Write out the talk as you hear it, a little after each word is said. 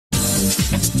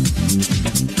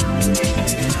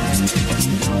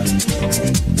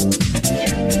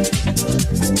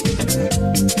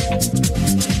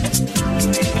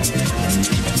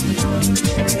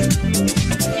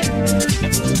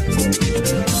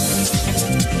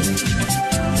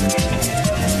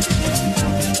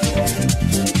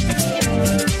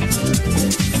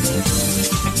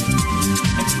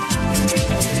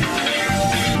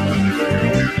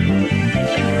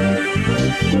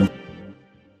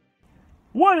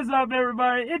What is up,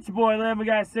 everybody? It's your boy Lament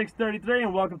Guy 633,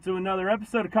 and welcome to another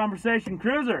episode of Conversation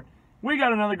Cruiser. We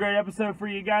got another great episode for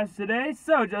you guys today.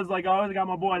 So, just like always, I got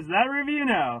my boys That Review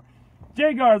Now,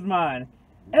 Jay Garsmine,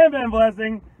 and Ben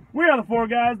Blessing. We are the four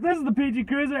guys. This is the PG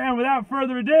Cruiser, and without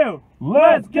further ado,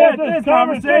 let's get this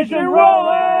conversation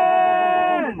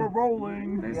rolling! We're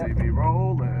rolling. They see me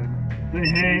rolling. They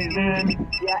hate it.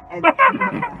 Yeah,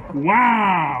 and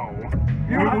Wow!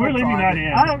 We're leaving that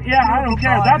in. I don't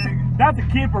care. That's a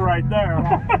keeper right there.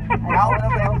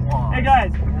 Hey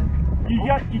guys,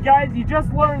 you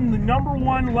just learned the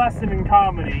 #1 lesson in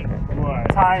comedy. What?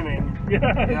 Timing.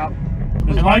 Yep.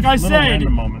 And like I said,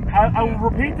 I will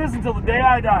repeat this until the day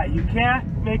I die. You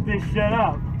can't make this shit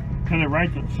up. And it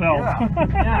writes itself. Yeah.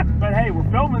 Yeah, but hey, we're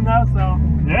filming though, so.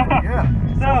 Yeah.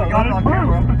 So, got it on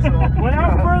camera, so.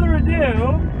 Without further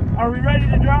ado, are we ready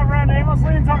to drive around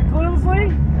aimlessly and talk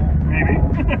cluelessly? Maybe.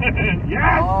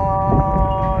 Yes!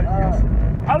 yes.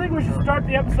 I think we should start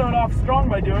the episode off strong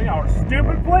by doing our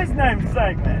stupid place name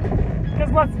segment.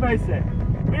 Because let's face it,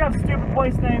 we have stupid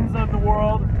place names of the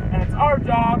world, and it's our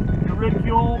job to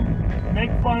ridicule,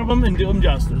 make fun of them, and do them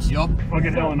justice. Yup.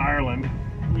 Fucking hell in Ireland.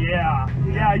 Yeah,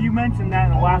 you mentioned that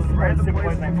in the last stupid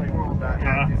place name in the world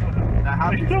segment. that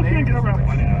have I these still can't names. get around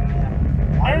finding out.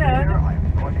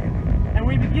 And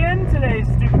we begin today's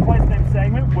stupid place name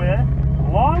segment with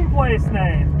long place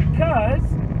names, because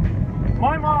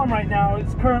my mom right now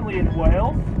is currently in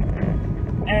Wales,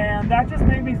 and that just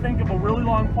made me think of a really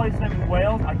long place name in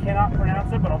Wales. I cannot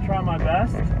pronounce it, but I'll try my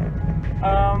best.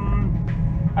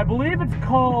 I believe it's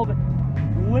called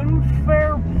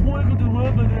Linfair.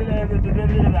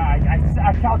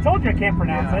 I told you I can't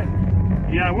pronounce it.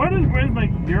 Yeah, what is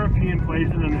like European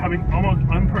places and having almost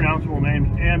unpronounceable names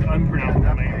and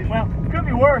unpronounceable names? Well, it could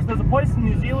be worse. There's a place in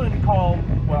New Zealand called,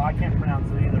 well, I can't pronounce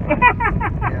it either.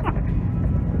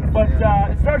 But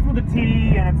it starts with a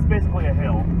T, and it's basically a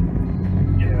hill.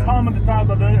 Tom at the top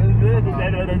of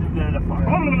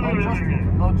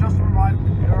Just to remind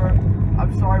you,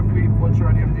 I'm sorry if we butcher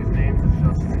any of these names.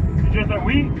 It's just that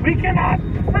we cannot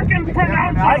freaking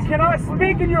pronounce it. I cannot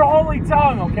speak in your holy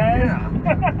tongue, okay? Yeah.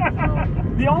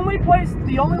 The only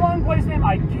long place name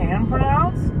I can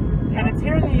pronounce, and it's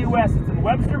here in the U.S. It's in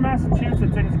Webster,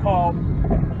 Massachusetts, and it's called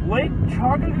Lake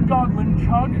Chagagogman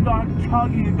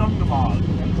Chagagogmog,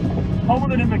 home of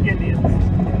the Nimic Indians.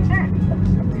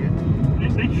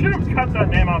 They should have cut that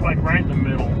name off like right in the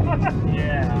middle.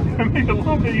 Yeah. To make it a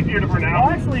little bit easier to pronounce. Well,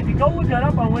 actually, if you go look that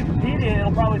up on Wikipedia,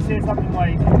 it'll probably say something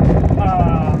like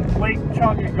Lake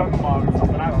Chagagogmog or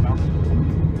something. I don't know.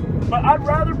 But I'd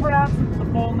rather pronounce the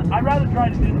full. I'd rather try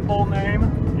to do the full name.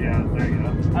 Yeah, there you go.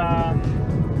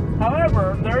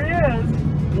 However, there is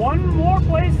one more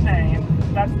place name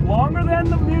that's longer than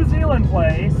the New Zealand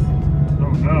place.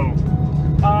 Oh no.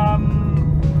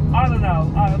 I don't know.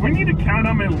 We need to count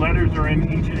how many letters are in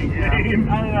each of these names.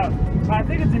 I don't know. I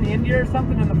think it's in India or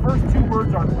something, and the first two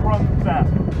words are Krumfet.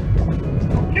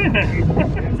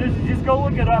 just go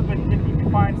look it up, and you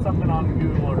can find something on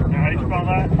Google or. How do you spell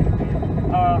that?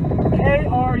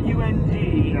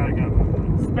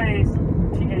 Krung space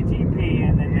TATP,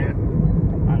 and then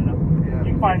I don't know.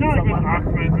 You can find It's not something. like when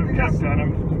Ahmed from Jeff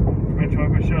Dunham when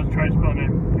chocolate shows try to spell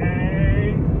it.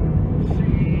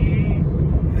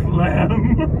 Phlegm.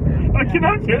 I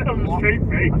cannot get it on a straight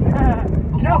face.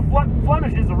 You know,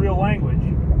 Flemish is a real language.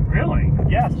 Really?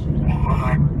 Yes.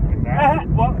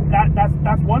 Well,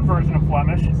 that's one version of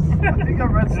Flemish. I think I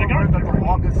read somewhere that the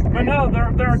longest. But no,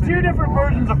 there are two different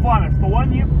versions of Flemish. The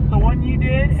one you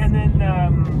did, and then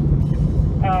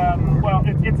well,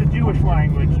 it's a Jewish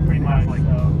language pretty much. So.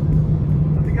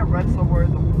 I think I read somewhere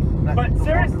that. But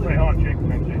seriously, Wait, hold on, Jake.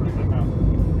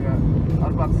 Yeah, I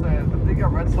was about to say. I think I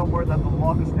read somewhere that the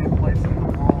longest named place in the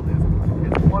world is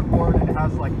one word and it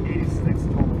has like 86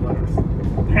 total letters.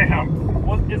 Damn.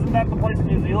 Well, isn't that the place in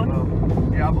New Zealand?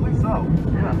 Yeah, I believe so.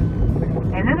 Yeah.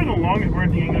 I remember the longest word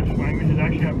in the English language is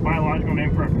actually a biological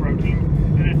name for a protein.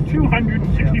 It is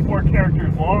 264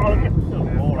 characters long.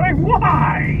 Like,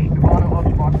 why?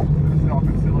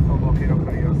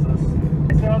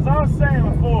 So as I was saying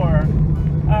before,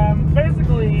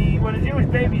 basically when a Jewish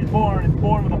baby is born, it's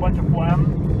born with a bunch of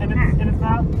phlegm in its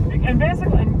mouth. And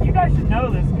basically, and you guys should know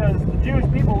this because the Jewish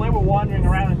people, they were wandering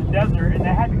around in the desert, and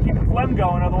they had to keep the phlegm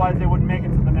going, otherwise they wouldn't make it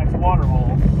to the next water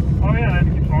hole. Oh yeah, they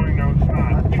keep swallowing their own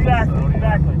snot. Exactly, So, yeah.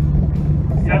 exactly.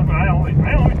 Yeah, but I always I'm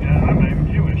not even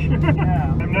Jewish.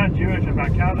 Yeah. I'm not Jewish, I'm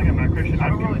not Catholic, I'm not Christian, I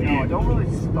I'm don't really know. I confused. don't really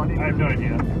study. I have no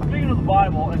idea. Speaking of the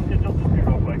Bible, and it'll just be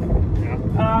real quick.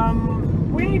 Yeah.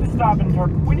 We need to stop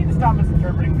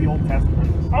misinterpreting the Old Testament.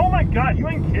 Oh my god, you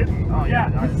ain't kidding. Oh Yeah,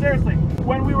 yeah. seriously.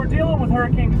 When we were dealing with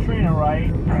Hurricane Katrina,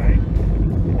 right? Right.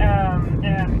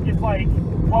 And it's like,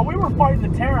 while we were fighting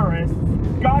the terrorists,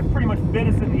 God pretty much bit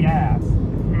us in the ass.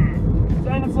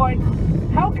 And it's like,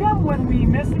 how come when we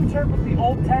misinterpret the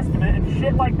Old Testament and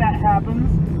shit like that happens,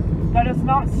 that it's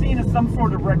not seen as some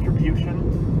sort of retribution?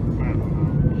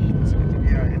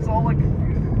 Yeah, it's all like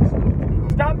confusing.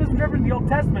 Stop misinterpreting the Old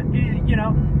Testament. You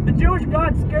know, the Jewish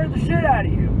God scared the shit out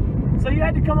of you. So you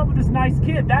had to come up with this nice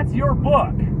kid. That's your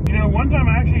book. You know, one time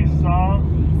I actually saw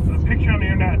a picture on the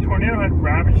internet. A tornado had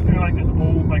ravaged through like this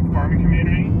old like farming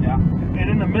community. Yeah. And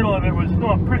in the middle of it was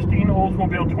still a pristine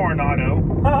Oldsmobile tornado.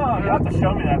 Oh, you have to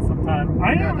show me that sometime.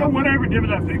 I don't know what I ever did with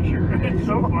that picture. It's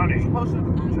so funny. It's posted in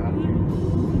the group chat.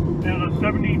 It was a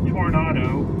 70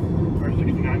 tornado, or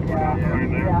 69 tornado,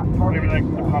 right there. Maybe like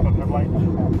the pop-up headlight.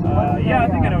 Yeah, I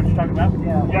think I know what you're talking about.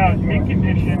 Yeah, it was mint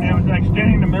condition, and it was like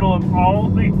standing in the middle of all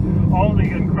the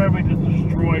incredibly just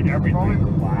destroyed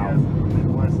everything. Wow.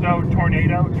 So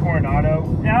tornado.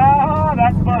 Ah,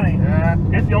 that's funny. Yeah.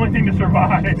 It's the only thing to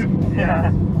survive.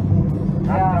 Yeah.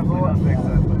 That definitely does make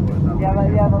sense.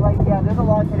 There's a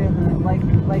lot of videos like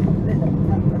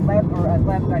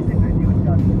Lamp guy 632 was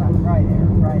talking about Friday.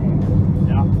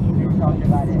 Yeah. We were talking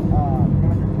about it. There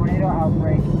was a tornado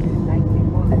outbreak in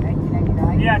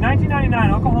 1999. Yeah,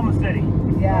 1999, Oklahoma City.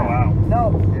 Yeah. Oh, wow. No.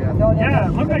 Yeah,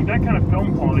 it looked like that kind of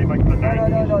film quality back in the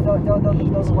 90s. No.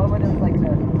 The one where there was like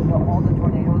all the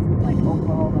tornadoes in like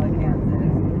Oklahoma,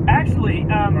 Kansas. Actually,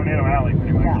 Tornado Alley,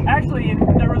 pretty much. Yeah. Actually,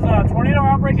 there was a tornado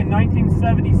outbreak in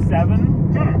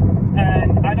 1977,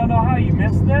 and I don't know how you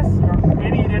missed this, or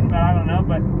maybe you didn't, but I don't know.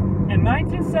 But in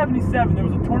 1977, there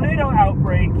was a tornado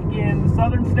outbreak in the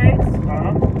southern states.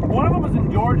 One of them was in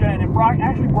Georgia, and it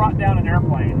actually brought down an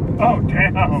airplane. Oh,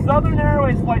 damn. Southern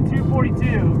Airways Flight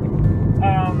 242.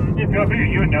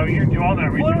 You would know. You do all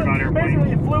that research on airplanes.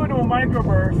 Basically, it flew into a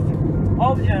microburst.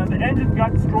 All the engines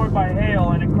got destroyed by hail,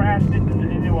 and it crashed into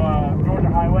Georgia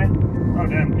highway. Oh,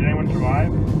 damn. Did anyone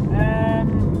survive?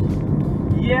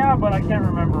 Yeah, but I can't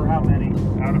remember how many.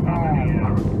 Out of how many?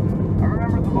 I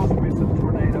remember the most recent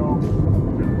tornado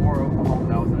before Oklahoma.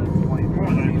 That was in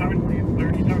 2013.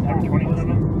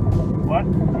 727? What?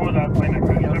 What was that plane that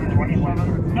crashed?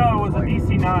 727? No, it was a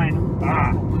DC-9.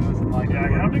 Ah. Yeah, I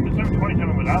don't think the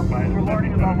 727 was out by it. We're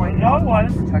learning about like No, it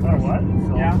was. protect Oh, what?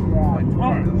 ourselves. Yeah. Like,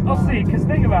 Well, tornadoes. let's see, because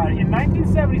think about it. In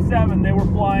 1977, they were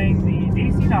flying the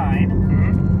DC-9,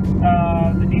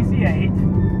 the DC-8,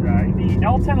 Right. the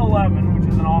L-1011, which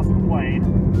is an awesome plane.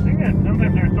 I think that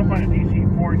sometimes they're still flying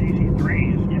DC-4,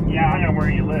 DC-3s. Yeah. Depending on where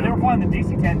you live. They were flying the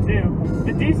DC-10 too.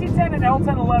 The DC-10 and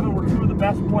L-1011 were two of the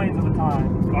best planes of the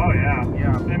time. Oh, yeah.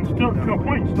 Yeah. And still, to a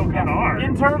point, still kind of are.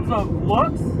 In terms of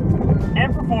looks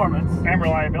and performance. And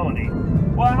reliability.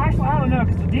 Well, actually, I don't know,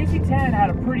 because the DC-10 had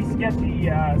a pretty sketchy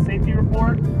safety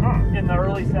report in the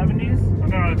early 70s.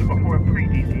 No, it's before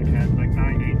pre-DC-10, like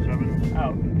 987.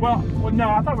 Oh, well, no,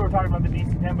 I thought we were talking about the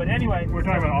DC-10, but anyway. We're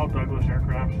talking about all Douglas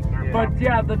aircrafts. But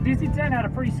yeah, the DC-10 had a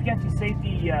pretty sketchy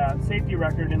safety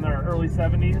record in the early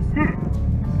 70s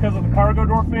because of the cargo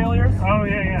door failures. Oh,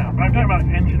 yeah. But I'm talking about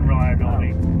engine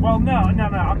reliability. Well, no. I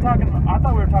thought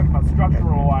we were talking about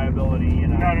structural reliability, you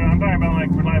know. No, I'm talking about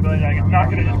like reliability. Like it's not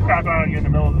going to just crap out on you in the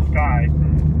middle of the sky.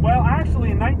 Well,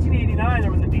 actually, in 1989,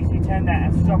 there was a DC-10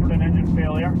 that suffered an engine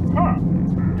failure.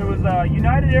 It was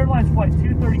United Airlines Flight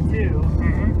 232.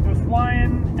 It was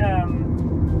flying.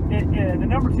 The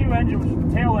number 2 engine, which was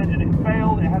the tail engine, it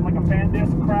failed. It had like a fan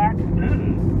disc crack.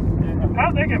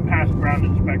 How'd they get past ground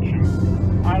inspection?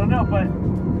 I don't know, but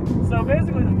so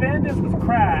basically the fan disc was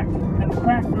cracked, and the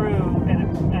crack grew, and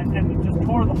it just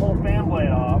tore the whole fan blade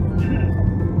off.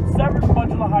 Severed a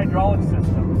bunch of the hydraulic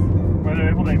systems. Were they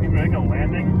able to make a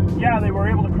landing? Yeah, they were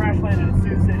able to crash land in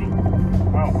Sioux City.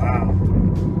 Oh, wow.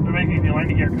 So basically the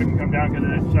landing gear couldn't come down because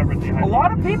it had severed the hydraulic. A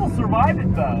lot of people survived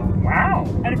it though. Wow.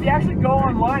 And if you actually go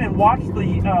online and watch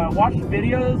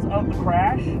videos of the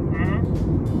crash,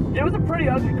 it was a pretty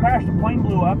ugly crash. The plane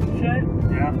blew up and shit.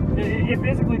 Yeah. It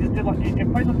basically just did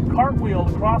it played like a cartwheel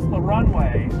across the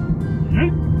runway.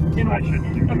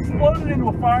 Exploded into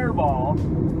a fireball.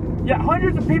 Yeah,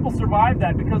 hundreds of people survived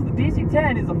that because the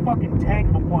DC-10 is a fucking tank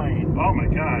of a plane. Oh my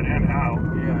god, and how?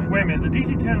 Yeah. Wait a minute, the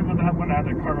DC-10 was the one that had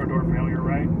the cargo door failure,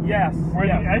 right? Yes. Were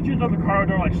the edges of the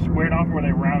cargo door like squared off or were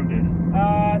they rounded?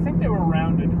 I think they were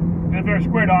they're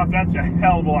squared off, that's a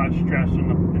hell of a lot of stress in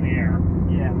the air.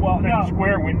 Yeah. Well, Like no.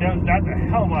 square windows, that's a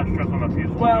hell of a lot of stress on the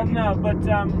fuselage. Well, no, but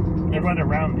They run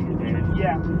around these days.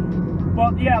 yeah.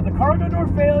 Well, yeah, the cargo door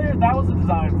failure, that was a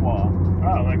design flaw.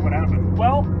 Oh, like what happened?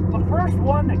 Well, the first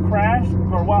one that crashed,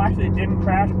 or well, actually it didn't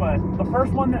crash, but the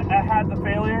first one that had the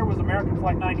failure was American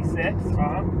Flight 96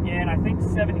 in, I think,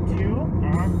 72.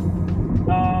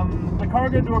 The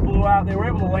cargo door blew out. They were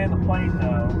able to land the plane,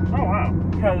 though. Oh, wow.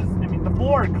 Because, I mean, the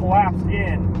floor had collapsed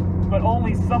in, but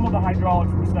only some of the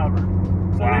hydraulics were severed.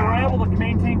 So they were able to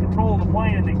maintain control of the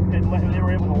plane, and they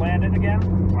were able to land it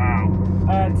again.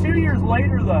 Wow. 2 years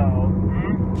later, though,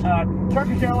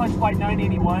 Turkish Airlines Flight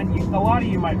 981, a lot of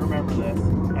you might remember this,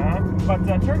 but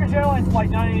Turkish Airlines Flight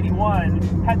 981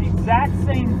 had the exact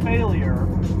same failure.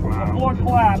 Wow. The floor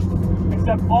collapsed,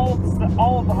 except all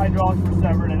of the hydraulics were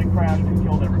severed, and it crashed and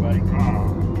killed everybody.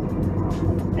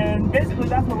 Oh. And basically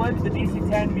that's what led to the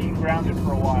DC-10 being grounded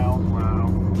for a while. Wow.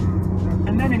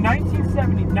 And then in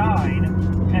 1979,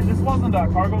 and this wasn't a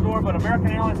cargo door, but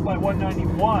American Airlines Flight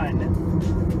 191,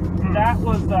 that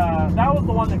was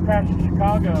the one that crashed in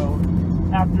Chicago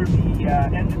after the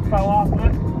engine fell off of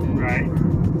it. Right.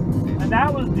 And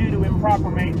that was due to improper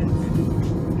maintenance.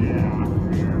 Yeah.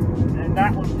 And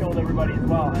that one killed everybody as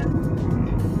well.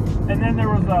 And then there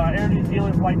was Air New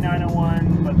Zealand Flight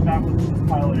 901, but that was just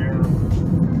pilot error.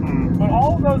 But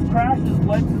all of those crashes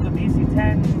led to the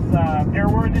DC-10's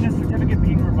airworthiness certificate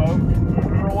being revoked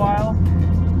for a while.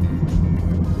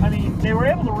 I mean, they were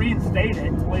able to reinstate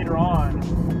it later on,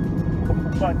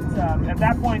 but at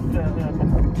that point,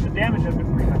 the damage had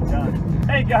been pretty much done.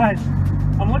 Hey guys,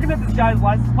 I'm looking at this guy's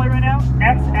license plate right now.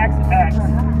 XXX.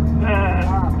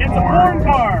 It's a porn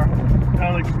car.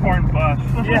 Like a porn bus.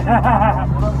 Yeah.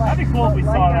 That'd be cool if we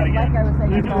saw that again. Like I was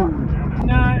saying,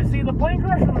 No, see, the plane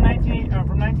crash from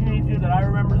 1982 that I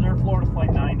remember is Air Florida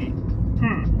Flight 90.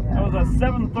 That was a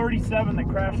 737 that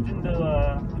crashed into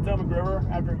the Potomac River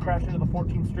after it crashed into the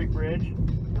 14th Street Bridge.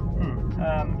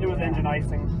 It was engine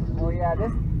icing. well, yeah,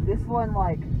 this one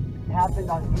like happened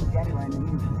in January.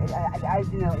 And as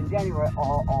you know, in January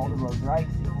all the roads are icy.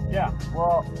 Yeah.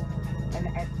 Well, and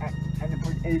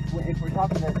if we're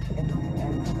talking about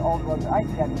and since all the roads are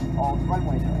icy, that means all the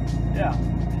runways are icy. Yeah.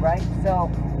 Right. So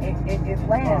it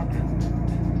lands.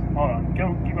 Hold on.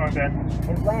 Keep going, Ben.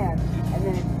 It lands and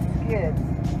then it skids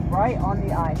right on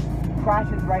the ice,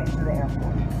 crashes right into the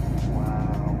airport.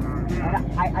 Wow.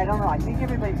 And I don't know. I think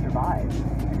everybody survived.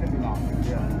 I could be wrong.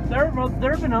 Yeah. There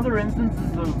have been other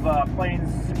instances of planes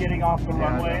skidding off the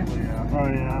runway. Yeah. Oh,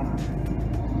 yeah.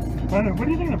 What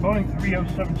do you think of the Boeing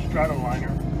 307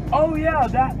 Stratoliner? Oh yeah,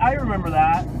 I remember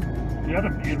that. Yeah,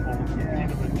 that's a beautiful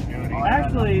piece of ingenuity.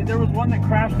 Actually, there was one that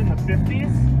crashed in the 50s.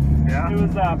 Yeah? It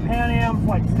was Pan Am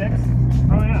Flight 6.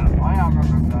 Oh, yeah. I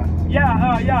remember that.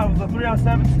 Yeah, it was a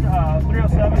 307.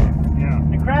 307. Yeah.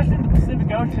 It crashed into the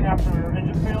Pacific Ocean after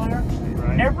engine failure.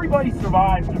 Right. Everybody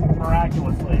survived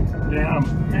miraculously. Damn.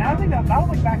 And I think that was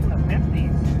like back in the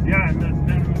 50s. Yeah, and then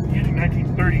using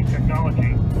 1930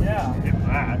 technology. Yeah. If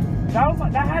that.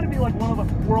 That had to be like one of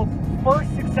the world's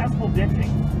first successful ditching.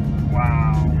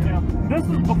 Wow. You know, this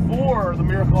was before the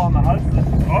Miracle on the Hudson.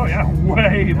 Oh, yeah.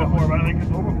 Way before. But I think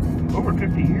it's over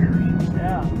 50 years.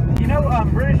 Yeah. You know,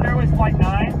 British Airways Flight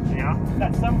 9, Yeah.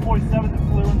 that 747 that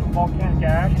flew into volcanic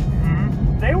ash,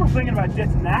 they were thinking about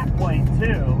ditching that plane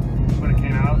too. When it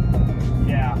came out.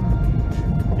 Yeah.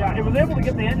 Yeah, it was able to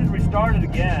get the engine restarted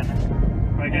again.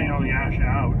 By getting all the ash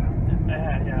out.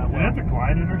 Yeah, Did it have to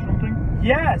glide it or something?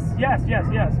 Yes.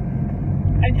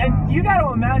 And you got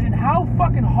to imagine how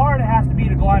fucking hard it has to be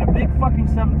to glide a big fucking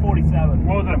 747.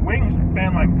 Well, the wings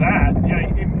span like that. Yeah,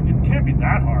 it can't be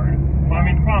that hard. Well, I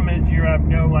mean, the problem is you have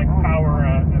no power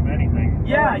of anything.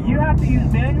 Yeah, you have to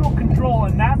use manual control,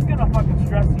 and that's gonna fucking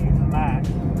stress you to the max.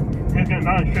 It's gonna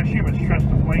not stress you, but stress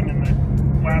the plane and the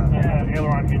flap and the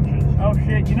aileron hinges. Oh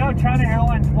shit! You know, China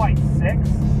Airlines Flight 6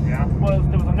 Yeah. there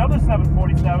was another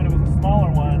 747. It was a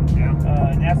smaller one.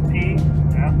 Yeah. An SP.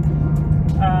 Yeah.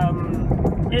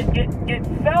 It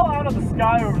fell out of the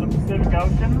sky over the Pacific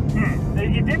Ocean.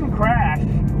 It didn't crash,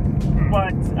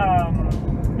 but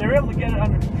they were able to get it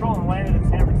under control and land it in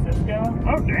San Francisco.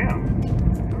 Oh, damn.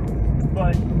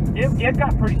 But it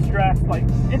got pretty stressed. Like,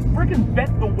 it freaking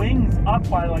bent the wings up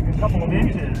by like a couple of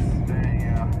inches. Dang,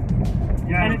 yeah.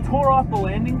 Yeah. And it tore off the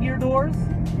landing gear doors.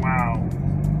 Wow.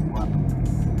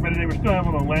 But they were still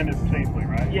able to land it safely,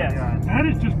 right? Yes. Yeah. That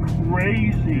is just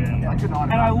crazy. I could not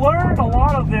And I learned a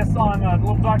lot of this on a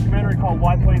little documentary called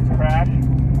Why Planes Crash.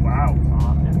 Wow.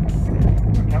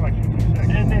 Kind of like 66.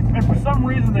 And for some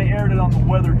reason they aired it on the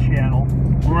Weather Channel.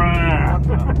 Right.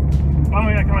 Oh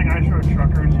yeah, kind of like Ice Road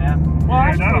Truckers. Yeah. Well, yeah,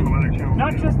 actually, not on the Weather Channel.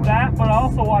 not just that, but I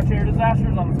also watch air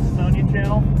disasters on the Smithsonian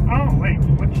Channel. Oh wait,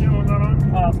 what channel was that on?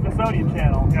 Smithsonian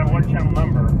Channel. Yeah, what channel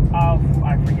number?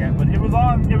 I forget, but it was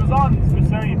on the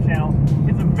Smithsonian Channel.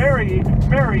 It's a very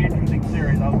interesting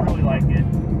series. I really like it.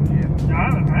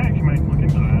 Yeah, I actually might look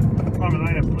into that. Problem is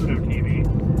I have Pluto TV.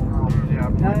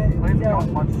 Planes are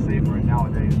much safer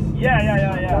nowadays.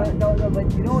 Yeah. No,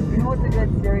 but you know what's a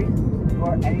good series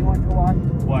for anyone to watch?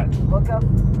 What? Look up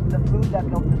The Food That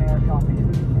Built America on the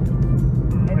History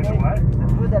Channel. Wait, what? The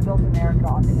Food That Built America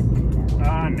on the History Channel.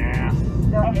 Ah, nah.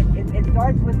 No, it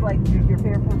starts with like your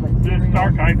favorite food, like This cereal.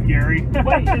 Dark Eye Fury.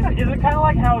 Wait, is it kind of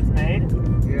like How It's Made?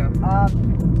 Yeah.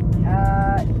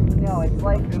 No, it's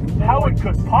like How it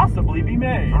could possibly be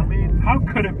made? I mean, How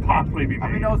could it possibly be made?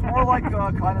 I mean, it was more like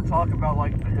kind of talk about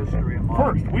like the history and like.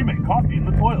 First, we make coffee in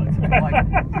the toilet. Like,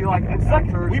 be like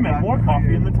Second, we make more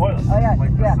coffee in the toilet. oh yeah, Like,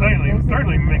 yeah.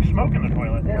 Certainly make smoke in the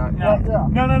toilet. Yeah.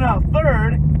 No.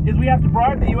 Third is we have to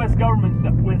bribe the U.S.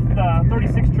 government with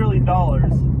 $36 trillion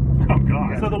Oh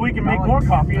god. so that we can Kinda make like more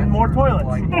coffee and more inventors of,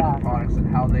 toilets. Like Yeah. products and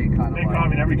how they kind of Make like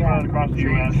coffee in every toilet across the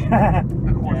U.S.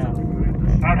 the course Yeah. of the food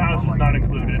industry. Outhouse is Like, not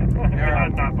included. Yeah.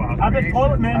 That's not possible. I bet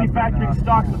toilet manufacturing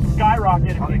stocks would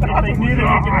skyrocket if they knew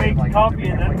that we could make coffee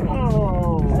in it.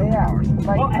 Oh yeah.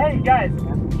 Like, Well, hey guys,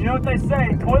 you know what they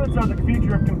say? Toilets are the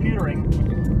future of computing.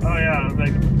 Oh yeah,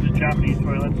 like the Japanese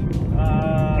toilets.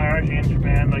 They're actually in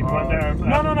Japan. Like one there.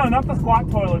 No, not the squat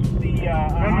toilets. The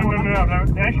No.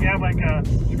 They actually have like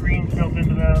screens built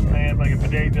into them. They have like a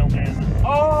bidet built in.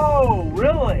 Oh,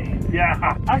 really?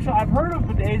 Yeah. Actually, I've heard of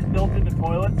bidets built into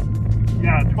toilets.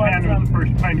 Yeah, Japan But, was the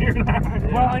first pioneer of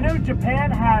that. Well, I know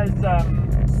Japan has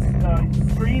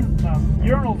screens,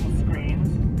 urinals with screens,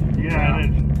 Yeah, it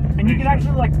is. and you can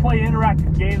actually like play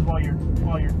interactive games while you're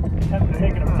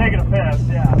taking a piss.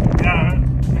 Yeah. Yeah.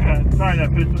 Sorry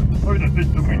that piss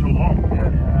took me so long. Yeah.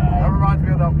 That reminds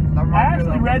me of that. That I reminds me of actually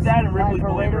that read that in Right, Ripley's for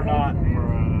Believe It or Not.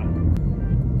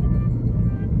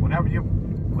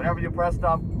 Whenever you press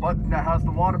that button that has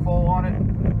the waterfall on it,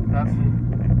 that's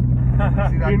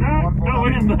see that You're not waterfall?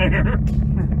 going in there.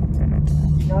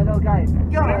 no, guys.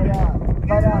 Get out of here.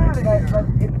 But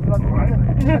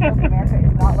America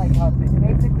is not like us. It's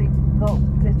basically so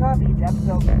they start off each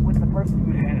episode with the person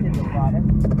who invented the product.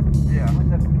 Yeah.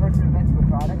 With the person who invented the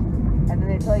product, and then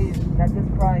they tell you that this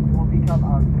product will become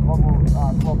a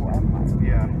global empire.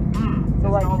 Yeah.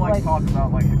 So It's not like talk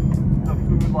about like the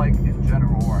food like in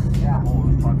general or Yeah. the whole.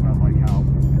 It's talk about like how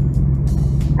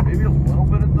maybe a little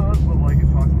bit it does, but like it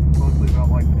talks mostly about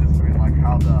like the history and like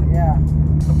how the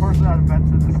person that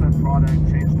invented this said product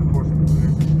changed the course of the food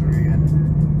industry and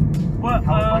What?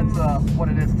 how it led to what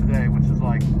it is today, which is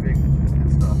like big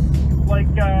and stuff. Like,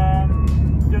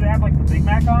 do they have like the Big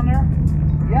Mac on there?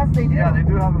 Yes, they do. Yeah, they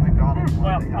do have a McDonald's one.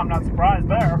 Well, They have I'm not surprised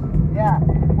there. Yeah.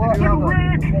 Well, They do have a-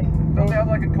 Rick! Don't they have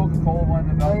like a Coca-Cola one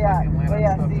about yeah. like,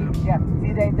 Atlanta and stuff too?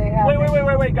 See, they have.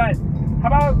 Wait, guys. How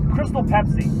about Crystal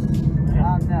Pepsi?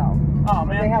 No. Oh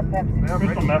But they man. have Pepsi. They have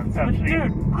Crystal regular meth Pepsi. Pepsi.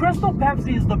 Dude, Crystal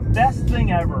Pepsi is the best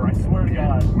thing ever. I swear to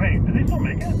God. Wait, do they still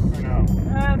make it or no?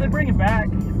 They bring it back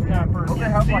for Don't they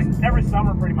have, like- every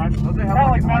summer, pretty much. Don't they have, Kind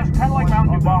of like, like an ice Mountain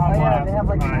cream Dew one? Baja Oh yeah, Blast. they have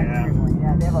like Oh, an ice yeah. cream one.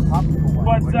 Yeah, they have a popsicle one.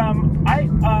 But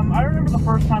I remember the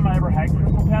first time I ever had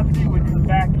Crystal Pepsi, which was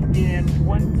back in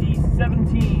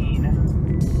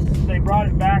 2017. They brought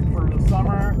it back for the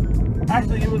summer.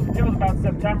 Actually, it was about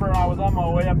September, and I was on my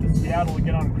way up to Seattle to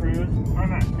get on a cruise. Oh,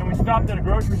 nice. And we stopped at a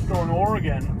grocery store in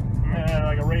Oregon,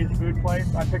 like a raised food place.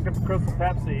 I picked up a Crystal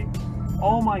Pepsi.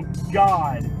 Oh my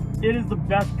God, it is the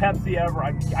best Pepsi ever.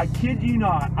 I kid you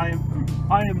not. I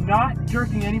am not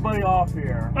jerking anybody off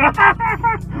here.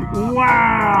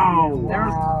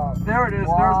 Wow! There it is.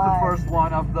 Why? There's the first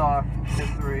one of the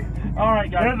history. All right,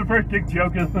 guys. There's the first dick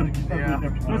joke of the Yeah.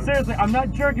 But episode. seriously, I'm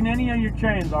not jerking any of your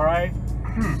chains, all right?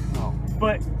 No.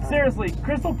 But seriously,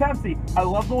 Crystal Pepsi, I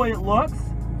love the way it looks.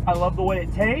 I love the way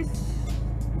it tastes.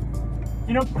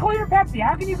 You know, clear Pepsi.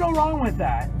 How can you go wrong with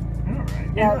that? Alright.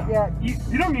 Yeah.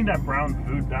 You don't need that brown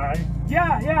food dye.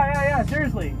 Yeah.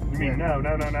 Seriously. You mean no.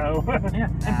 Yeah.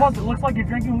 And plus, it looks like you're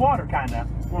drinking water, kinda.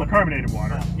 Well, carbonated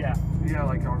water. Yeah. Yeah,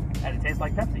 like our. And it tastes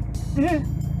like Pepsi.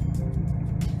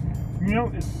 You know,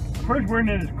 the first word in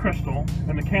it is crystal,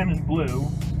 and the can is blue.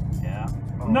 Yeah.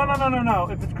 Oh. No.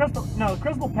 If it's Crystal, no,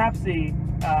 Crystal Pepsi,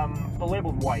 the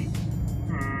label's white.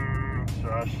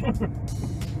 Sus.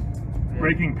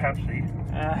 Breaking Pepsi.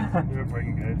 They're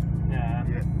breaking good. Yeah.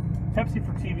 Yeah. Pepsi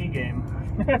for TV game.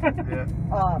 Yeah.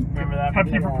 Remember that?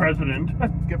 Pepsi for president.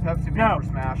 Get Pepsi Man No. for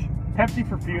Smash. Pepsi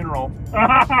for funeral.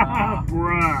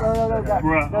 Bruh.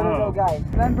 No, guys.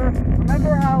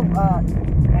 Remember how, and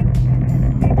Steve,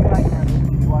 you might remember,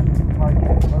 you watched the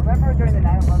podcast. Remember during the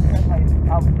 9/11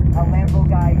 how Lambo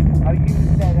guy, how you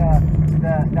said,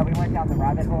 that we went down the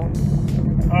rabbit hole?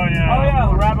 Oh yeah. Oh yeah,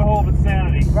 the rabbit hole of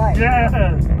insanity. Right. Yes.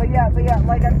 But yeah,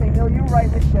 like I say, Bill, you were right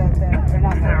with the or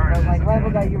not Bill, but like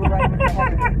Lambo guy, you were right with the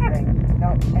heavy thing. No,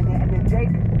 and then Jake,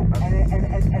 and then Jake.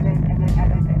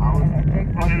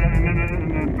 And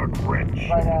then a Grinch.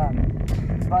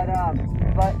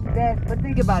 But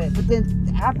think about it. But then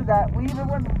after that, we even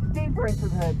went deeper into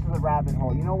the rabbit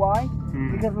hole. You know why?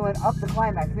 Because we went up the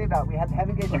climax. Think about it. We had the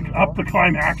heavy gauge. Like up the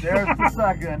climax. There's the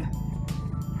second.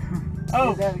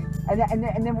 Oh.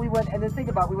 And then we went, and then think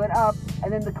about it. We went up,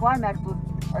 and then the climax was,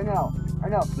 or no.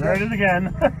 There it is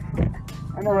again.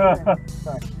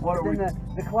 Sorry. What are we? But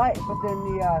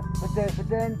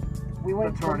then we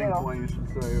went The into the turning middle. point, you should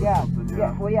say, or Yeah, something.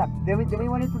 yeah. Well, yeah. Then we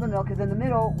went into the middle, because in the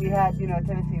middle we had,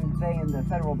 Tennessee Bay in the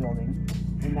Federal Building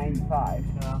in '95.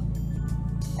 Yeah.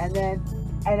 And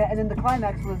then the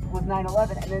climax was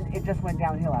 9/11, and then it just went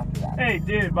downhill after that. Hey,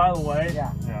 dude. By the way.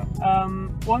 Yeah.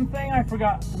 One thing I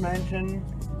forgot to mention.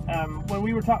 When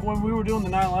we were doing the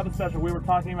 9/11 special, we were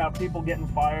talking about people getting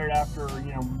fired after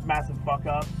massive fuck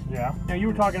ups. Yeah. You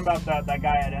were talking about that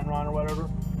guy at Enron or whatever.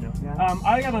 Yeah.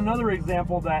 I got another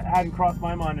example that hadn't crossed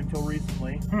my mind until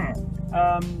recently.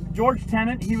 George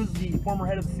Tenet, he was the former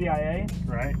head of the CIA.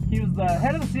 Right. He was the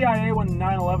head of the CIA when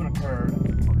 9/11 occurred.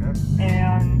 Okay.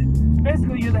 And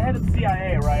basically, you're the head of the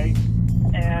CIA, right?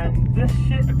 And this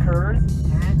shit occurs.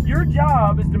 Your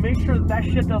job is to make sure that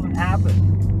shit doesn't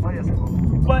happen. Oh, yes, of course.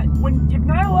 But if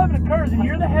 9/11 occurs and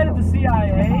you're the head of the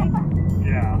CIA,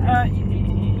 Yeah.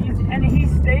 and he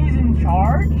stays in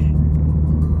charge,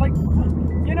 like,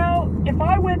 if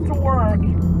I went to work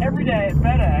every day at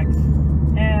FedEx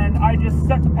and I just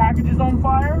set the packages on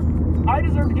fire, I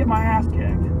deserve to get my ass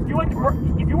kicked. If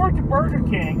you worked at Burger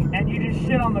King and you just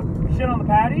shit on the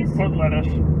patties, Put lettuce.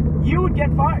 you would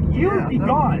get fired. You would be definitely.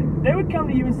 gone. They would come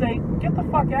to you and say, "Get the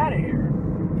fuck out of here."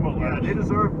 Put Yeah, lettuce. they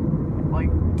deserve,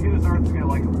 he deserves to get, a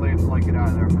plane to, get out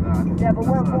of there for that. Yeah, but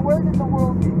where did the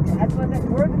world?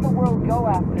 Where did the world go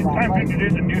after It's that? time to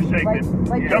introduce a new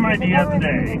segment. Dumb they idea never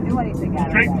today. didn't do anything out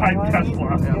of Straight that, pipe you know what I mean?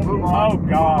 Tesla. Yeah, move on. Oh,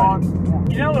 God. Move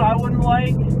on. You know what I wouldn't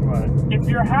like? What? If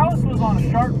your house was on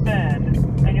a sharp bend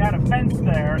and you had a fence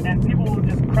there and people would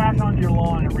just crash onto your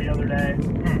lawn every other day.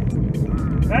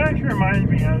 That actually reminds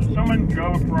me of someone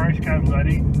drove a Ferrari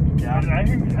Scaglietti. Yeah. Did I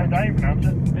even pronounce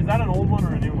it? Is that an old one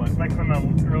or a new one? Like from the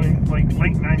late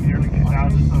 90s, early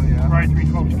 2000s. So, yeah. Ferrari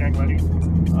 312 Scaglietti.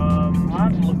 I'll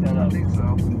have to look that I up. think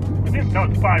so. No,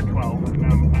 it's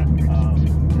 512.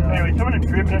 Anyway, someone had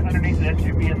driven it underneath the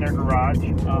SUV in their garage,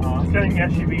 sending the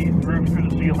SUV through the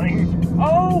ceiling.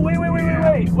 Oh, wait.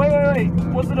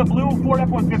 Was it a blue Ford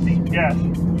F-150? Yes.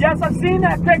 Yes, I've seen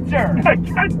that picture.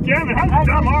 God damn it, how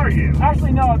dumb are you?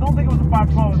 Actually, no, I don't think it was a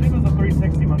 512. I think it was a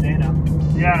 360 Modena.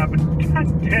 Yeah, but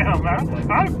god damn,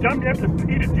 how dumb do you have to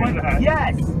be to do But that?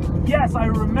 yes, I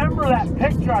remember that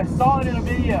picture. I saw it in a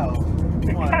video.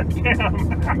 What? God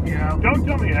damn. Yeah. Don't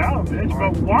tell me how, bitch,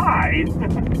 but why?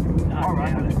 All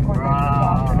right.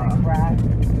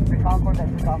 The Concorde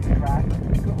that took off the crash.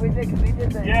 We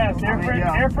did the. Yes,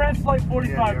 yeah. Air France Flight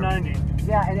 4590.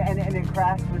 Yeah, and it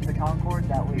crashed with the Concorde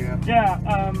that we. Yeah.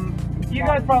 You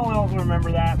guys probably also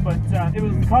remember that, but it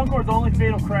was the Concorde's only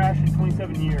fatal crash in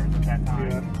 27 years at that time.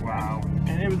 Yeah. Wow.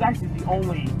 And it was actually the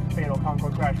only fatal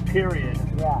Concorde crash, period.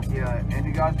 Yeah. Yeah, and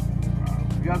you guys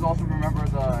also remember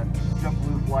the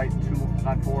JetBlue Flight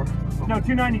 294? No,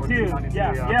 292.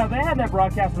 Yeah, they had that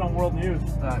broadcasted on World News.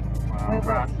 That Wait.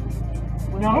 crash.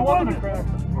 No, it wasn't a crash.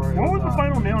 What was the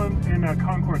final nail in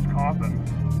Concorde's coffin?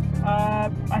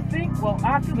 I think,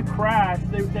 after the crash,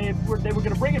 they were going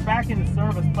to bring it back into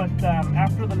service, but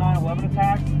after the 9/11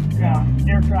 attacks,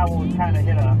 air travel had kind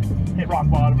of hit rock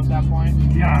bottom at that point.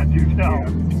 Yeah, do tell.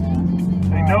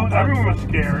 I know everyone was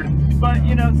scared. But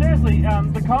seriously,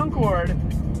 the Concorde,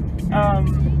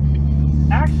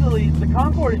 actually, the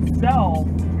Concorde itself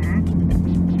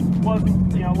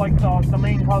wasn't, like the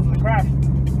main cause of the crash.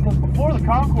 Because before the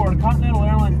Concorde, Continental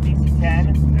Airlines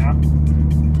DC-10. Yeah.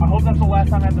 I hope that's the last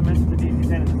time I have to mention the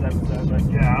DC-10 in this episode, but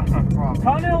Yeah.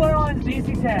 Continental Airlines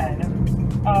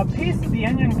DC-10 a piece of the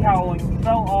engine cowling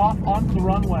fell off onto the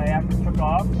runway after it took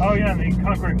off. Oh yeah, and the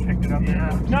Concorde picked it up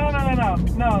there.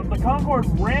 No. The Concorde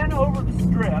ran over the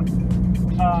strip.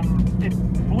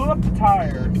 It blew up the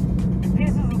tires. And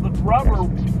pieces of the rubber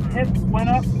hit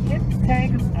the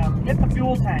tank, hit the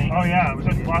fuel tank. Oh yeah, it was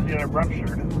just floppy that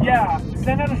ruptured. Yeah,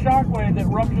 sent out a shockwave that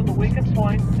ruptured the weakest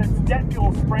points since jet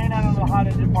fuel spraying out on the hot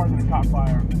engine part of the caught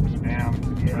fire. Damn.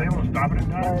 Were they able to stop it in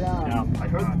time? No.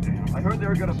 I heard they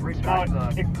were gonna bring back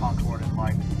the Concorde in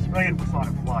like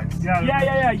supersonic flights.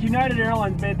 Yeah. United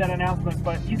Airlines made that announcement,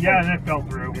 but you said, yeah, and it fell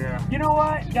through. Yeah. You know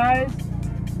what, guys?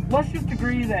 Let's just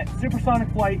agree that supersonic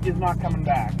flight is not coming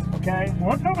back. Okay? Well,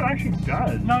 let's hope it actually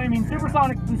does. No, I mean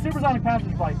supersonic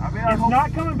passenger flight. I mean, it's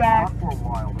not coming back. Not for a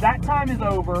while. That time is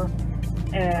over.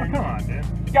 And come on,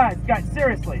 dude. Guys,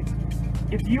 seriously,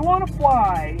 if you want to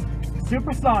fly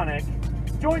supersonic,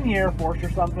 join the Air Force or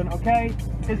something, okay?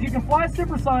 Because you can fly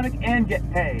supersonic and get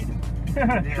paid.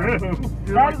 True. Dude,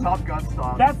 like Top Gun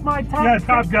style. That's my top. Yeah,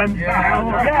 Top Gun style.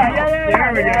 Yeah.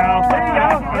 There we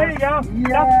go. There you go.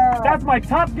 Yeah. That's my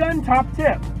Top Gun top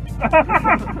tip.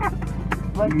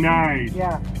 But, Nice.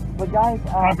 Yeah. But guys,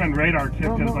 Top Gun radar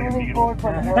tip we're just like a moving needle. forward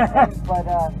from airplanes, but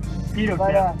Pedo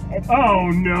but tip. it's Oh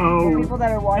for no. people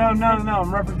that are watching. No.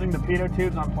 I'm referencing the pedo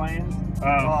tubes on planes.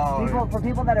 Oh. For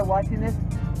people that are watching this,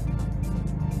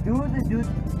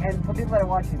 and for people that are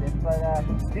watching this, but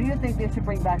do you think they should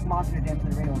bring back Monster Jam to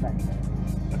the Reno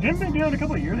event? Didn't they do it a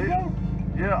couple of years ago?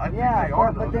 Yeah, I think Yeah, they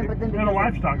are but though. then They had a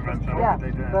livestock event, so. Yeah,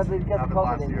 They did. but because of Happened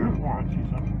last COVID, year. yeah.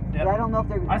 Yep. I don't know if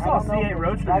they're. I saw don't know C8 if-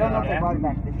 Roadster I don't know the if they other brought it day.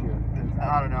 back this year.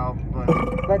 I don't know,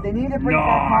 But they need to bring back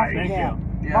Nice. Monster Thank Jam.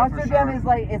 you. Yeah, Monster for Jam sure.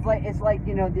 is like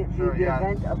you know the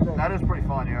event of the. that is pretty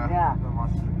fun, yeah. Yeah. The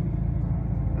Monster.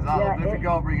 It's not Yeah, if you it-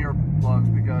 go bring your plugs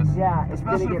because Yeah, it's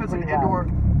especially gonna if it's get an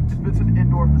pretty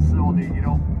indoor facility, you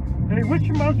know. Hey, which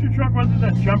monster truck was it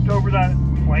that jumped over that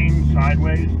plane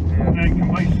sideways and then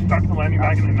completely stuck the landing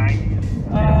back in the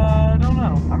 90s? I don't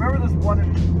know. I remember this one.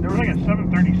 There was like a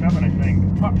 737, I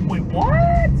think. Wait, what?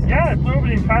 Yeah, it flew over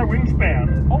the entire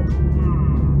wingspan. Oh,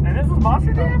 and this was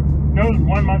Monster Jam? No, there was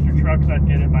one monster truck that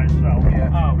did it by itself.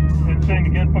 Yeah. Oh, It's saying the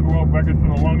Guinness Book of World Records for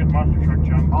the longest monster truck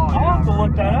jump. Oh, I'll have to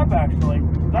look that up actually.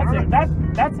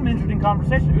 That's an interesting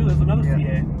conversation. Ooh, there's another Yeah.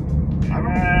 C8.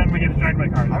 And we get distracted by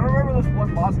cars. I remember this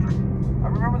one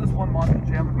monster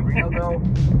jam in Reno though.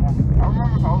 I don't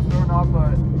remember if I was there or not,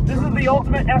 but This is the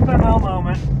ultimate FML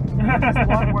moment. this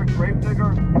one where Gravedigger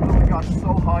really got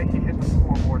so high he hit the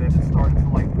scoreboard and it started to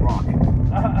like rock.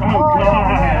 Oh,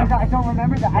 yeah, God. I don't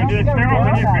remember that. I don't Did it think I tear off remember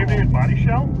any of that. Gravedigger's body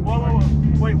shell?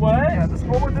 Whoa. Wait, what? Yeah, the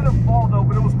scoreboard didn't fall though,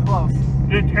 but it was close.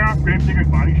 Did it tear off Gravedigger's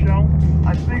body shell?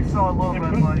 I think so a little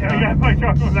bit, but Yeah, yeah. probably tear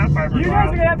off some of that fiberglass. You guys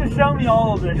are gonna have to show me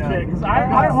all of this Yeah. shit, because It I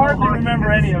got so hardly hard,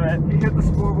 remember he any hit of it. He hit the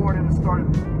scoreboard and it started.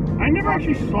 I never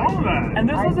actually saw that. And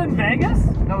this was in Vegas?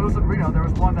 No, it was in Reno. There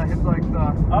was one that hit like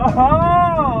the.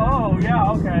 Oh,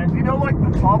 yeah, okay. You know, like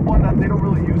the top one that they don't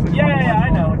really use it. Yeah, I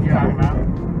know what you're talking about.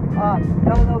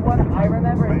 The one I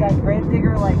remember is that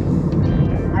Gravedigger, like,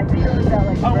 I think it was that,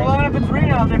 like, Oh, well, if it's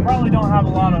Reno, they probably don't have a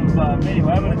lot of video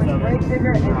evidence of it.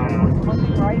 Gravedigger and it was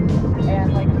looking right,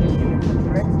 and, like, he did some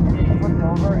tricks, and then he flipped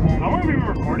over, and... How long have we been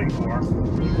recording for?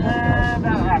 About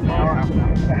a half an hour. He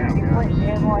flipped,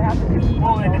 and what happened is he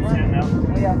We'll flipped end it over. soon,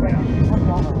 though. Yeah, like, he flipped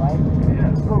over, right? Yeah.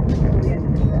 Boom, to the end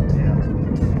of the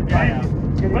set. Yeah.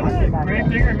 Wasn't it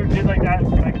Gravedigger who did like that,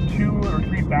 like 2 or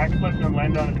 3 backflips and then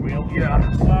landed on his wheels? Yeah. I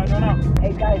don't know.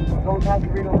 Hey guys, going past the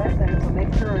Reno Event Center, so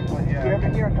make sure if you're ever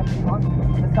here, come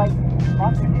to besides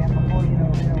Monster Jam before, you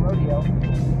know, rodeo.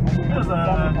 It was a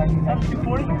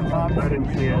 240? I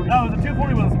didn't see it. No, it was a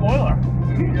 240 with a spoiler.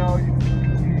 You know,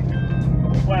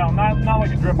 Well, not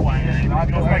like a drip line. Just like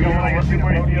a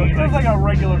 240. just like a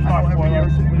regular stock spoiler.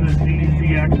 With a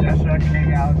GX SX.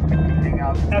 hang out.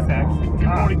 SX.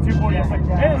 240 SX.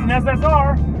 It is an SSR.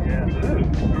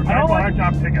 Yeah. I don't like-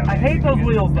 hardtop pickup. I hate those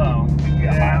wheels though.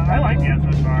 Yeah, I like the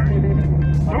SSR.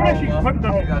 Someone actually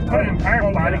put an entire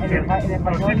body kit of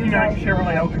a 59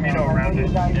 Chevrolet El Camino around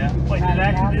it. Yeah. Wait, did it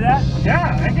actually do that?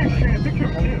 Yeah, I can show you a picture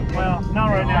of it too. Well, not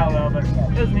right now though, but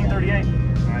it was an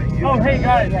E38. Oh, hey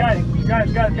guys.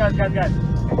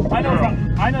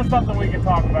 I know something we can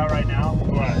talk about right now.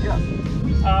 What?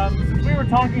 Since we were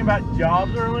talking about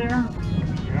jobs earlier,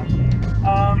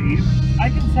 Yeah. I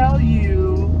can tell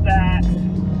you that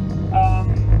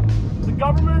the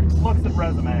government looks at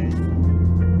resumes.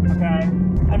 Okay?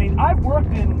 I mean, I've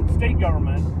worked in state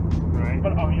government, Right.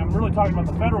 but I mean, I'm really talking about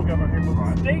the federal government here,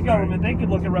 but the state government, they could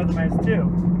look at resumes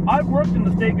too. I've worked in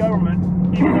the state government,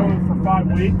 even though it was for 5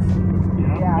 weeks,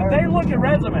 Yeah, but they look at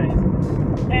resumes.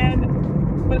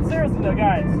 But seriously though,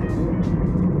 guys.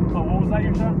 Oh, what was that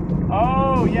you said?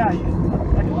 Oh, yeah.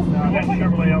 ridiculous? No, that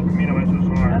Chevrolet El Camino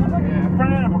SSR. It looks like a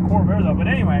front end of a Corvair though, but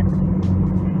anyway.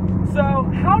 So,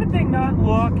 how did they not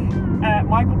look at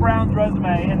Michael Brown's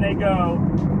resume and they go,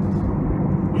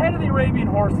 head of the Arabian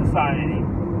Horse Society,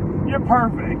 you're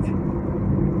perfect.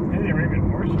 Head of the Arabian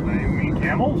Horse Society? You mean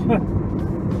camels?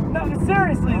 No,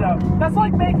 seriously though, that's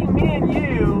like making me and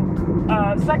you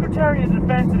Secretary of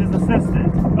Defense and his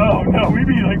assistant. Oh no, we'd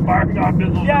be like firing off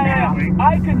missiles Yeah, immediately.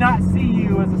 I could not see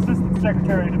you as Assistant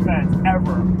Secretary of Defense,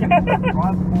 ever.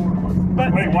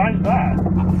 But, wait, why is that?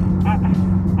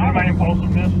 My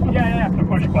impulsiveness? Yeah. To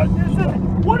push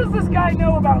buttons? What does this guy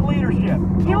know about leadership?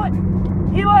 He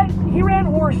ran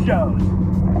horse shows.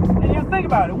 And you think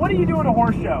about it, what do you do at a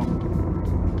horse show?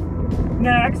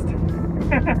 Next.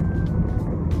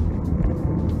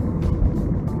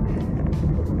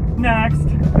 Next.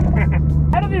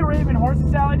 Head of the Arabian Horse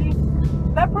Society,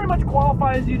 that pretty much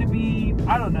qualifies you to be,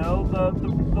 I don't know,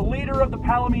 the leader of the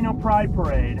Palomino Pride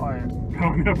Parade. Oh, yeah.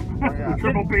 The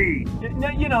Triple P.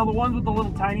 You know, the ones with the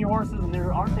little tiny horses, and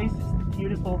aren't they just the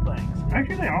cutest little things?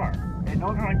 Actually, they are. Hey, no, I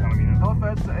like Palomino. no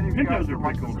offense to any of you guys Pintos are who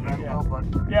like pretty this cool,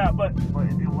 event, too. though, Yeah, but but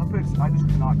in the Olympics, I just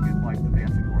cannot get like the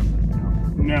dancing horses, you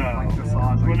know? No. Like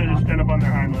dressage, When they just stand up on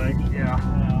their hind legs. Yeah.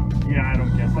 Yeah, I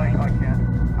don't get It's like, that. I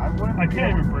can't. I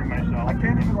can't even bring myself. I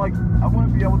can't even like. I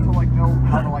wouldn't be able to like know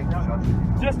how to like judge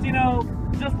it. You know?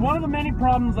 just one of the many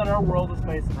problems that our world is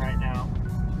facing right now.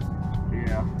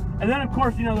 Yeah. And then, of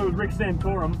course, there was Rick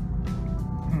Santorum,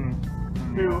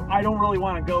 who I don't really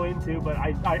want to go into, but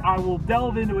I will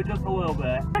delve into it just a little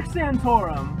bit. Rick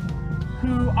Santorum,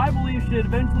 who I believe should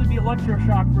eventually be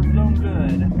electroshocked for his own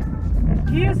good,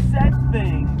 he has said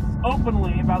things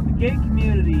openly about the gay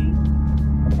community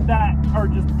that are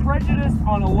just prejudiced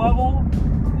on a level,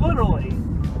 literally,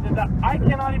 that I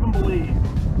cannot even believe.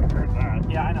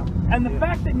 Yeah, I know. And the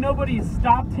fact that nobody has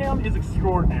stopped him is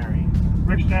extraordinary.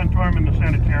 Rick Santorum in the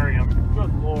sanitarium.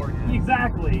 Good Lord.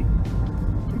 Exactly.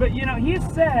 But he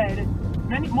has said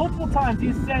multiple times. He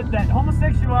has said that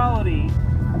homosexuality,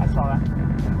 I saw that,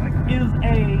 is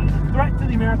a threat to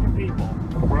the American people.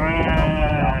 Right.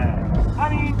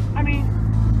 I mean,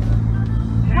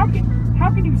 how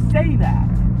can you say that?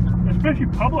 Especially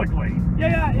publicly.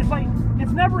 Yeah. It's like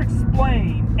it's never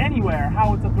explained anywhere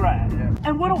how it's a threat. Yeah.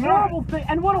 And what a horrible thing!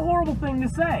 And what a horrible thing to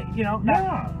say.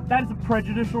 That is a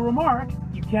prejudicial remark.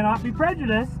 You cannot be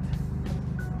prejudiced.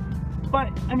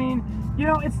 But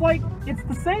it's like it's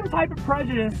the same type of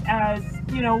prejudice as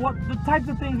what the types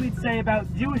of things we'd say about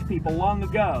Jewish people long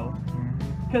ago.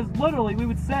 Because literally, we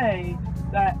would say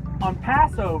that on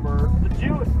Passover, the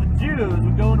Jews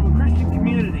would go into a Christian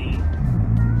community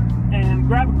and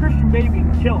grab a Christian baby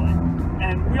and kill it.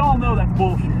 And we all know that's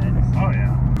bullshit. Oh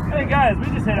yeah. Hey guys, we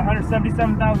just hit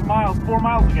 177,000 miles 4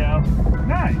 miles ago.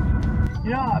 Nice.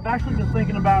 I've actually been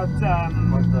thinking about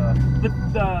Like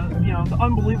the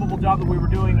unbelievable job that we were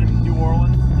doing in New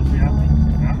Orleans just recently.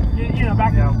 Yeah.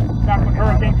 Back when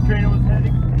Hurricane Katrina was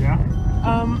hitting. Yeah.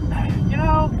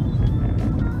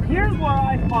 Here's what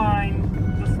I find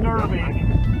disturbing: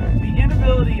 the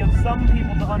inability of some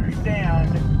people to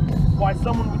understand why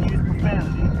someone would use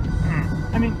profanity.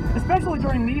 I mean, especially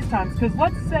during these times, because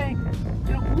let's say,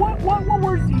 what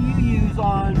words do you use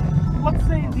on, let's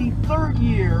say, the third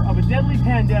year of a deadly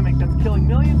pandemic that's killing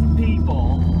millions of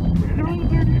people,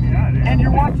 and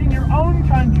you're watching your own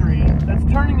country that's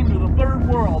turning into the third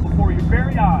world before your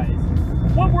very eyes?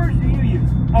 What words do you use?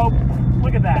 Oh,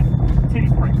 look at that, titty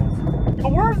sprinkles. The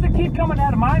words that keep coming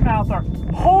out of my mouth are,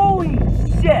 holy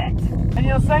shit! And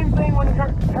same thing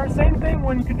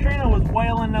when Katrina was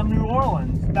wailing on New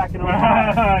Orleans back in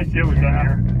 2005. Shit was done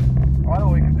here. I know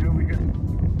what we can do. We can.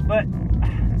 But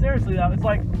seriously though, it's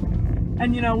like,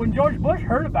 and when George Bush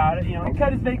heard about it, he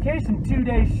cut his vacation 2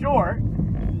 days short.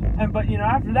 But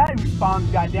after that he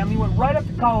responded, goddamn, he went right up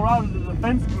to Colorado to the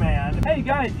Defense Command. Hey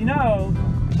guys,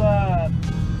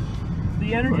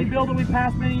 the energy bill that we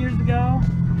passed many years ago.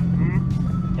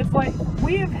 It's like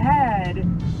we have had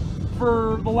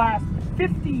for the last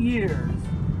 50 years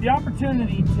the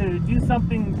opportunity to do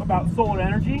something about solar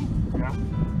energy. Yeah.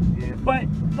 But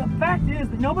the fact is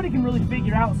that nobody can really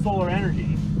figure out solar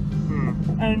energy.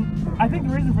 And I think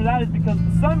the reason for that is because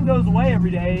the sun goes away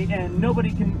every day and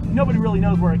nobody really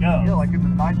knows where it goes. Yeah, like in the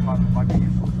nighttime, it might be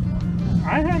useful.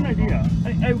 I had an idea.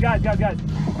 Hey guys.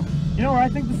 You know where I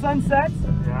think the sun sets?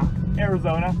 Yeah.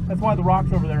 Arizona. That's why the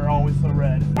rocks over there are always so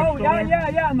red. Oh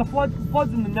yeah, and the floods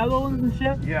in the Netherlands and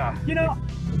shit. Yeah.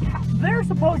 They're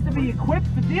supposed to be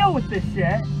equipped to deal with this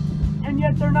shit, and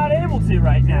yet they're not able to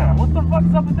right now. What the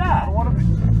fuck's up with that? I don't want to be.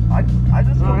 I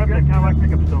just don't get. Kind of like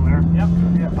pickup still there. Yep.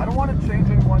 Yeah. I don't want to change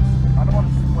anyone's. I don't want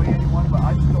to sway anyone, but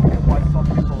I just don't get why some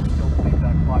people still believe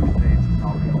that climate change is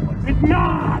not real. Like,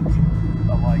 not!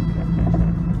 But like,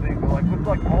 with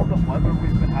like all the weather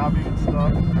we've been having and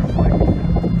stuff, there's like.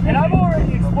 And I've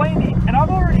already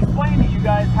explained to you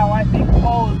guys how I think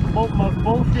fall is the most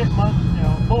bullshit month,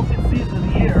 bullshit season of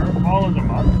the year. Fall is a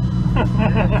month.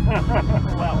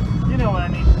 Well, you know what I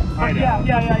mean. I know.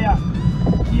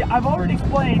 Yeah, I've already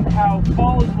explained how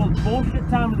fall is the most bullshit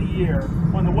time of the year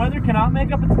when the weather cannot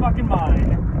make up its fucking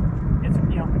mind. It's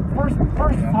first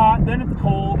it's hot, then it's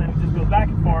cold, and it just goes back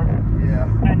and forth. Yeah.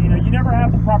 And you never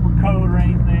have the proper coat or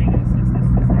anything. It's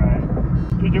right.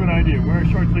 Just do what I do. Wear a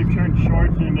short sleeve shirt and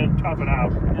shorts and then tough it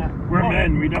out. Yeah. We're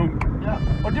men. We don't.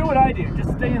 Yeah. Or do what I do.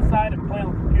 Just stay inside and play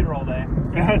on the computer all day.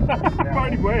 I'm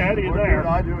already way ahead of you Or do there. what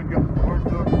I do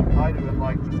and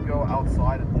like just go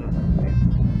outside and just.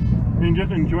 And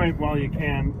just enjoy it while you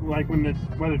can, like when the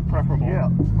weather's preferable. Yeah,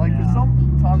 like 'cause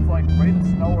sometimes like rain and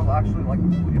snow will actually like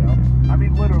I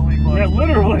mean literally. But, Yeah,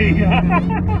 literally.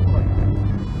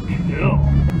 Still.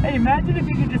 Hey, imagine if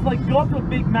you could just like go up to a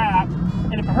big map,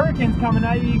 and if a hurricane's coming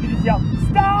at you, you could just yell,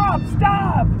 "Stop!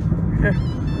 Stop!"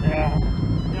 Yeah.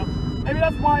 Maybe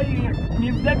that's why I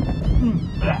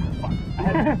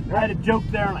had a joke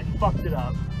there and I fucked it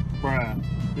up. Bruh.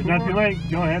 It's not too late.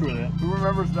 Go ahead with it. Who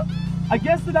remembers that? I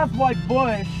guess that's why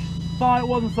Bush thought it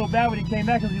wasn't so bad when he came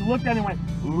back, because he looked at it and went,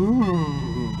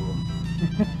 "Ooh."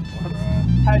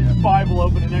 Had his Bible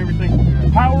open and everything. The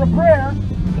power of prayer.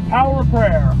 The power of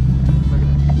prayer.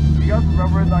 You guys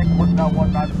remember like that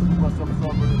one Madison Plus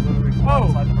episode where they literally flew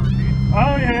outside the hurricane?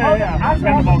 Oh yeah. Actually,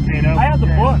 And the volcano. I had the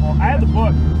book. I had the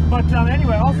book. But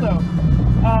anyway, also,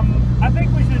 I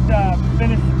think we should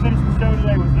finish the show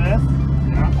today with this.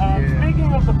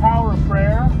 Speaking of the power of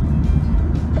prayer,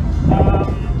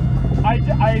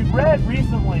 I read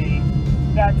recently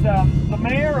that the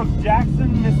mayor of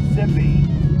Jackson, Mississippi,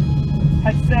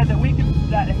 had said that he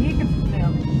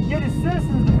could get his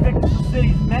citizens to fix the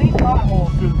city's many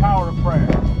potholes through the power of prayer.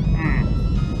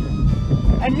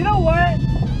 And you know what?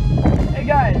 Hey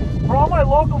guys, for all my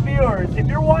local viewers, if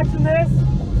you're watching this,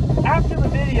 after the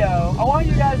video, I want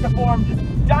you guys to form just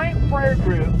giant prayer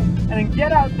groups and then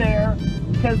get out there,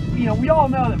 because we all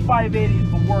know that 580 is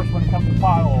the worst when it comes to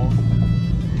potholes.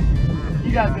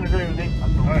 You guys can agree with me.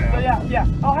 Oh yeah. So yeah.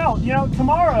 Oh hell,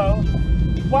 tomorrow,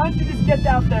 why don't you just get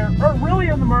out there early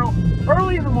in the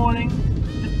morning,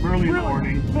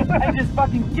 and just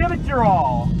fucking give it your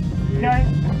all, okay?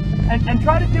 And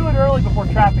try to do it early before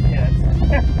traffic hits.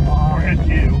 Or hits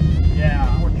you.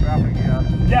 Yeah. More traffic, yeah.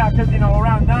 Yeah, because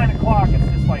around 9 o'clock it's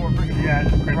just like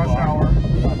It's Rush hour.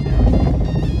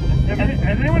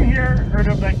 Has anyone here heard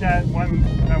of like that one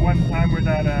time where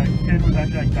that kid was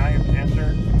actually like dying of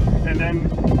cancer, and then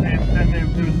there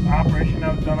was an operation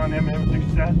that was done on him and it was a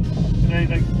success, and then he's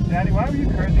like, "Daddy, why were you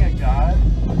cursing at God?"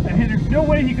 And there's no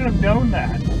way he could have known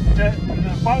that. The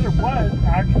father was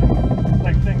actually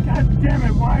like saying, "God damn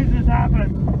it, why has this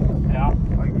happened?" Yeah.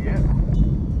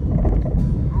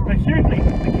 Like seriously,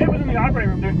 the kid was in the operating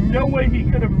room. There's no way he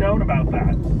could have known about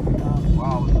that.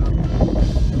 Wow.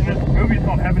 And this movie's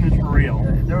called Heaven is for Real.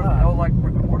 There was no like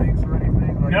recordings or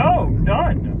anything. Like, No,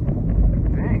 none.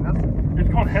 Dang, that's. It's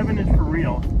called Heaven is for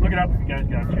Real. Look it up if you guys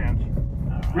got a chance.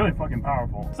 Really fucking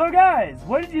powerful. So guys,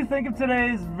 what did you think of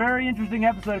today's very interesting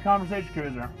episode of Conversation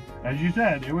Cruiser? As you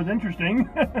said, it was interesting.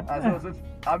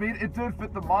 I mean, it did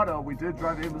fit the motto. We did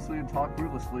drive aimlessly and talk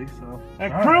cluelessly, so.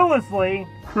 Crewlessly.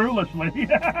 Crewlessly.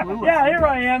 Yeah, here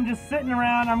I am just sitting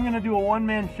around. I'm going to do a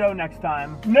one-man show next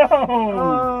time. No!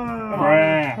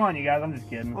 Come on, you guys. I'm just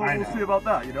kidding. Well, we'll see about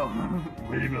that,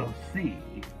 We will see.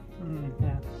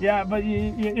 Yeah, but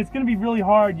it's going to be really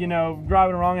hard,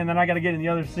 driving along, and then I got to get in the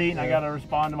other seat, and I got to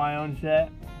respond to my own shit.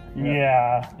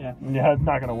 Yeah, it's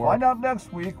not gonna work. Why not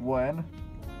next week when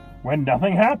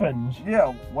nothing happens?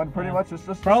 Yeah, when pretty much it's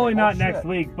just probably not next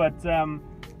week, but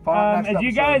as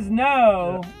you guys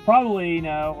know, probably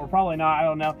know, or probably not, I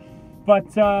don't know.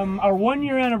 But our 1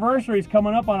 year anniversary is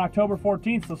coming up on October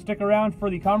 14th, so stick around for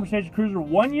the Conversation Cruiser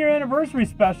 1 year anniversary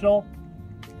special.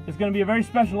 It's going to be a very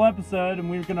special episode, and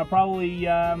we're going to probably,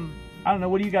 I don't know,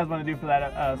 what do you guys want to do for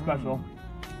that special?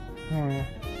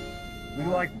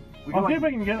 I'll see if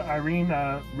I can get Irene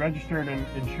registered and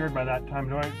insured by that time.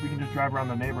 We can just drive around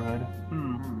the neighborhood.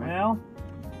 Well,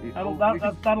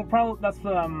 that's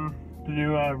to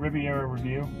do a Riviera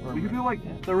review. We could do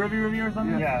like the review or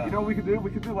something. Yeah. We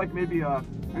could do like maybe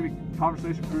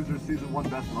Conversation Cruiser Season 1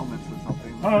 best moments or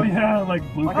something. Oh yeah, like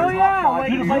blooper. Oh yeah,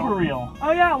 like blooper reel.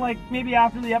 Oh yeah, like maybe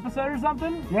after the episode or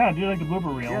something. Yeah, do like the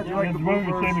blooper reel. Yeah, do like the bloopers.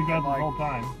 bloopers, Saving guys like, the whole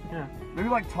time. Yeah. Maybe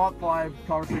like top 5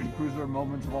 Conversation Cruiser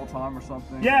moments of all time or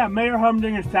something. Yeah, Mayor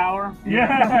Humdinger's Tower.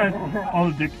 Yeah. All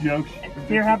the dick jokes.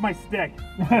 Here, have my stick.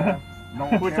 No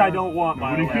one Which cares. I don't want,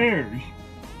 by the Nobody way. cares.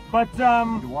 But,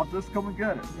 If you want this, come and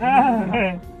get it.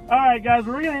 Alright guys,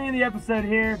 we're going to end the episode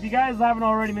here. If you guys haven't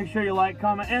already, make sure you like,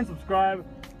 comment, and subscribe.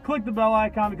 Click the bell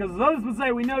icon because as others would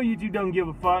say, we know YouTube don't give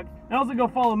a fuck. And also go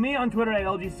follow me on Twitter at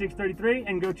LG633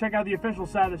 and go check out the official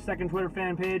side of the second Twitter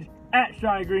fan page at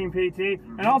ShyGreenPT.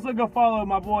 And also go follow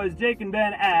my boys Jake and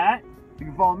Ben at... You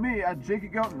can follow me at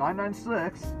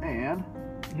JakeyGoat996 and...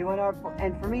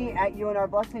 and for me at UNR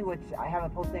Blessing, which I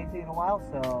haven't posted anything in a while,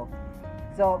 so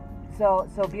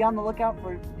be on the lookout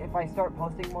for if I start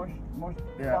posting more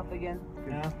stuff again.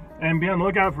 Yeah. And be on the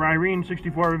lookout for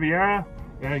Irene64 Riviera.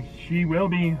 She will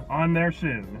be on there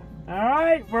soon.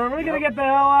 Alright, we're going to get the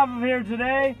hell out of here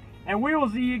today, and we will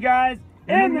see you guys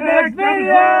in the next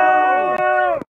video!